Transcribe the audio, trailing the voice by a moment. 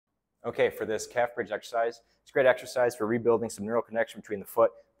Okay, for this calf bridge exercise, it's a great exercise for rebuilding some neural connection between the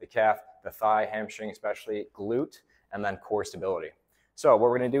foot, the calf, the thigh, hamstring, especially glute, and then core stability. So what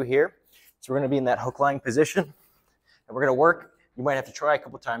we're going to do here is we're going to be in that hook lying position, and we're going to work. You might have to try a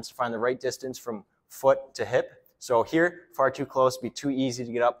couple times to find the right distance from foot to hip. So here, far too close, be too easy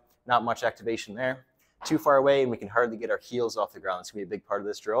to get up, not much activation there. Too far away, and we can hardly get our heels off the ground. It's going to be a big part of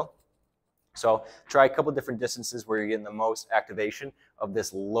this drill. So try a couple different distances where you're getting the most activation of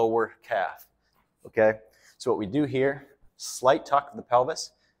this lower calf, okay? So what we do here, slight tuck of the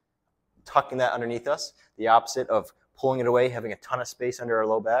pelvis, tucking that underneath us, the opposite of pulling it away, having a ton of space under our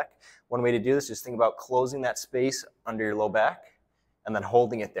low back. One way to do this is think about closing that space under your low back and then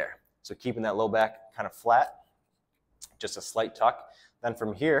holding it there. So keeping that low back kind of flat, just a slight tuck. Then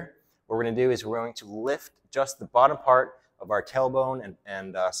from here, what we're gonna do is we're going to lift just the bottom part of our tailbone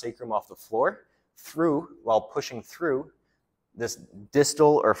and sacrum off the floor through, while pushing through this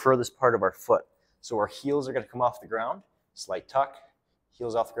distal or furthest part of our foot. So our heels are going to come off the ground, slight tuck,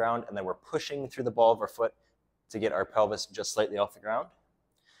 heels off the ground, and then we're pushing through the ball of our foot to get our pelvis just slightly off the ground.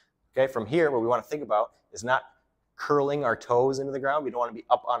 Okay, from here, what we want to think about is not curling our toes into the ground. We don't want to be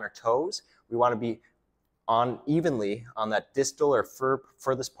up on our toes. We want to be on evenly on that distal or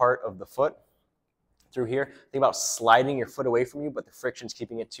furthest part of the foot through here. Think about sliding your foot away from you, but the friction's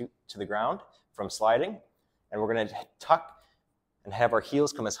keeping it to the ground from sliding. And we're going to tuck and have our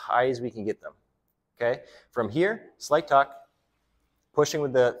heels come as high as we can get them. Okay? From here, slight tuck, pushing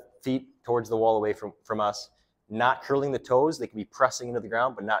with the feet towards the wall away from us, not curling the toes. They can be pressing into the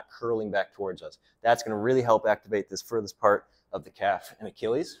ground, but not curling back towards us. That's going to really help activate this furthest part of the calf and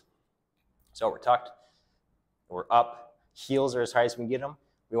Achilles. So we're tucked, we're up, heels are as high as we can get them.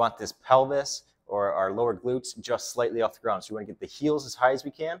 We want this pelvis or our lower glutes just slightly off the ground. So we want to get the heels as high as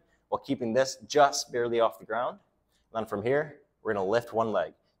we can while keeping this just barely off the ground. And then from here, we're going to lift one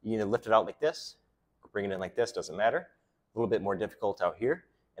leg. You either lift it out like this or bring it in like this, doesn't matter. A little bit more difficult out here.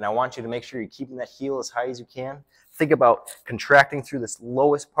 And I want you to make sure you're keeping that heel as high as you can. Think about contracting through this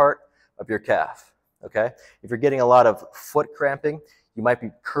lowest part of your calf, okay? If you're getting a lot of foot cramping, you might be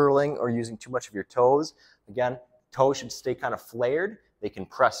curling or using too much of your toes. Again, toes should stay kind of flared. They can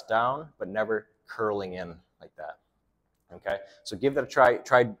press down, but never curling in like that, okay? So give that a try.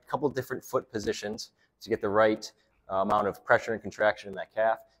 Try a couple different foot positions to get the right amount of pressure and contraction in that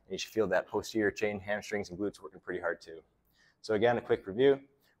calf, and you should feel that posterior chain, hamstrings, and glutes working pretty hard too. So again, a quick review.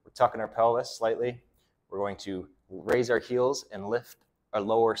 We're tucking our pelvis slightly. We're going to raise our heels and lift our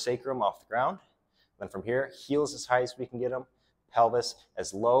lower sacrum off the ground. Then from here, heels as high as we can get them, pelvis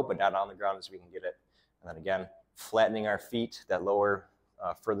as low but not on the ground as we can get it. And then again, flattening our feet, that lower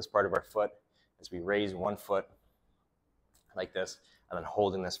furthest part of our foot, as we raise one foot like this, and then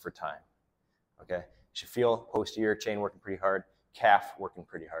holding this for time, okay? You should feel posterior chain working pretty hard, calf working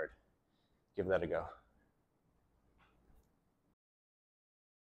pretty hard. Give that a go.